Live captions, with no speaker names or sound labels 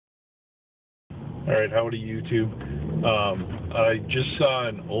All right, howdy YouTube. I just saw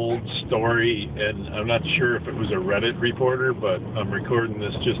an old story, and I'm not sure if it was a Reddit reporter, but I'm recording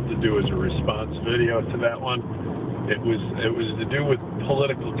this just to do as a response video to that one. It was to do with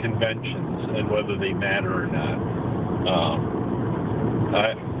political conventions and whether they matter or not.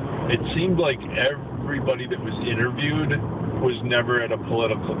 It seemed like everybody that was interviewed was never at a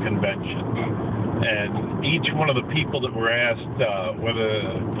political convention. And each one of the people that were asked whether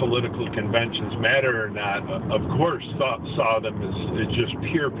political conventions matter or not, of course, saw them as just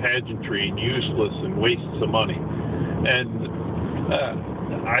pure pageantry and useless and wastes of money. And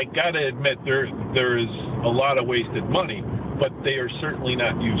I got to admit, there is a lot of wasted money, but they are certainly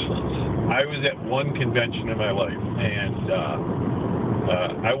not useless. I was at one convention in my life, and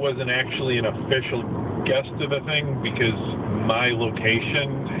I wasn't actually an official guest of the thing because my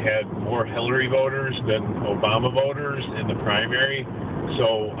location had more Hillary voters than Obama voters in the primary,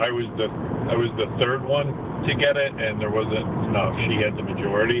 so I was the third one to get it, and there wasn't enough. She had the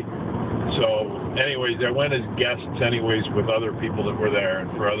majority. So anyways, I went as guests anyways with other people that were there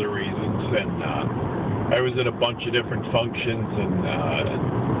and for other reasons, and I was at a bunch of different functions,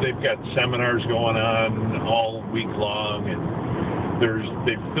 and they've got seminars going on all week long, and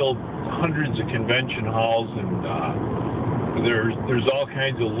they've filled hundreds of convention halls, and there's all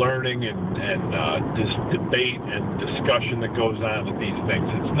kinds of learning and just debate and discussion that goes on at these things.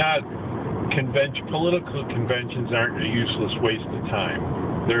 It's not political conventions aren't a useless waste of time.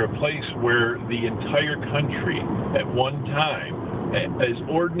 They're a place where the entire country at one time, as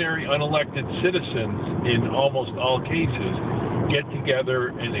ordinary unelected citizens in almost all cases, get together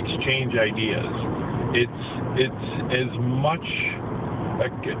and exchange ideas. It's as much a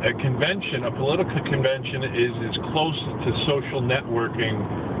convention, a political convention, is as close to social networking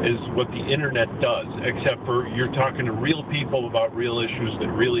as what the internet does, except for you're talking to real people about real issues that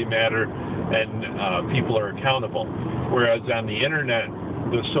really matter, and people are accountable. Whereas on the internet,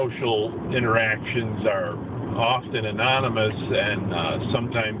 the social interactions are often anonymous and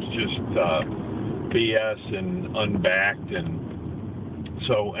sometimes just BS and unbacked. And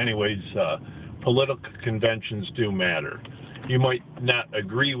so anyways, political conventions do matter. You might not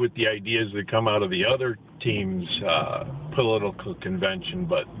agree with the ideas that come out of the other team's political convention,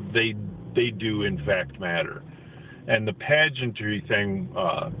 but they do in fact matter. And the pageantry thing,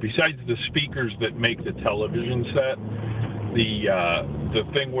 besides the speakers that make the television set, the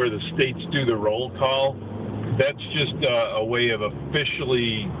thing where the states do the roll call, that's just a way of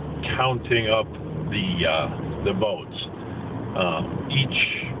officially counting up the votes.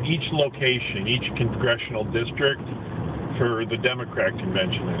 Each location, each congressional district, for the Democrat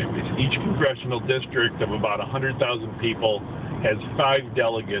convention anyways, each congressional district of about 100,000 people has 5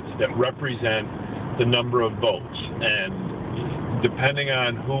 delegates that represent the number of votes, and depending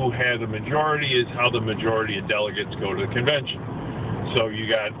on who had a majority is how the majority of delegates go to the convention. So you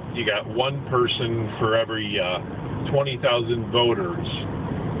got one person for every 20,000 voters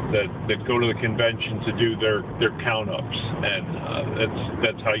that go to the convention to do their count-ups, and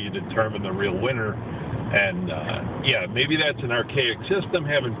that's how you determine the real winner. And yeah, maybe that's an archaic system,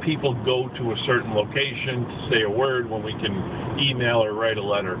 having people go to a certain location to say a word when we can email or write a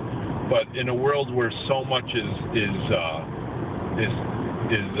letter. But in a world where so much is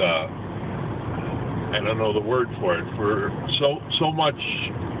I don't know the word for it, for so much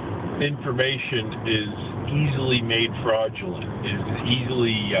information is easily made fraudulent, is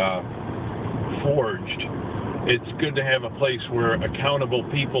easily forged. It's good to have a place where accountable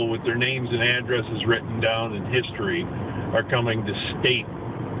people with their names and addresses written down in history are coming to state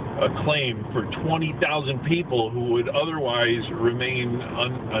a claim for 20,000 people who would otherwise remain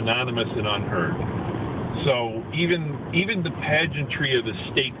anonymous and unheard. So even the pageantry of the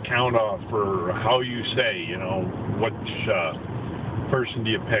state count-off, or how you say, which person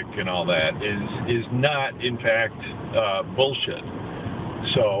do you pick and all that, is not, in fact, bullshit.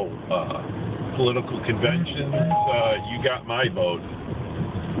 So, political conventions, you got my vote.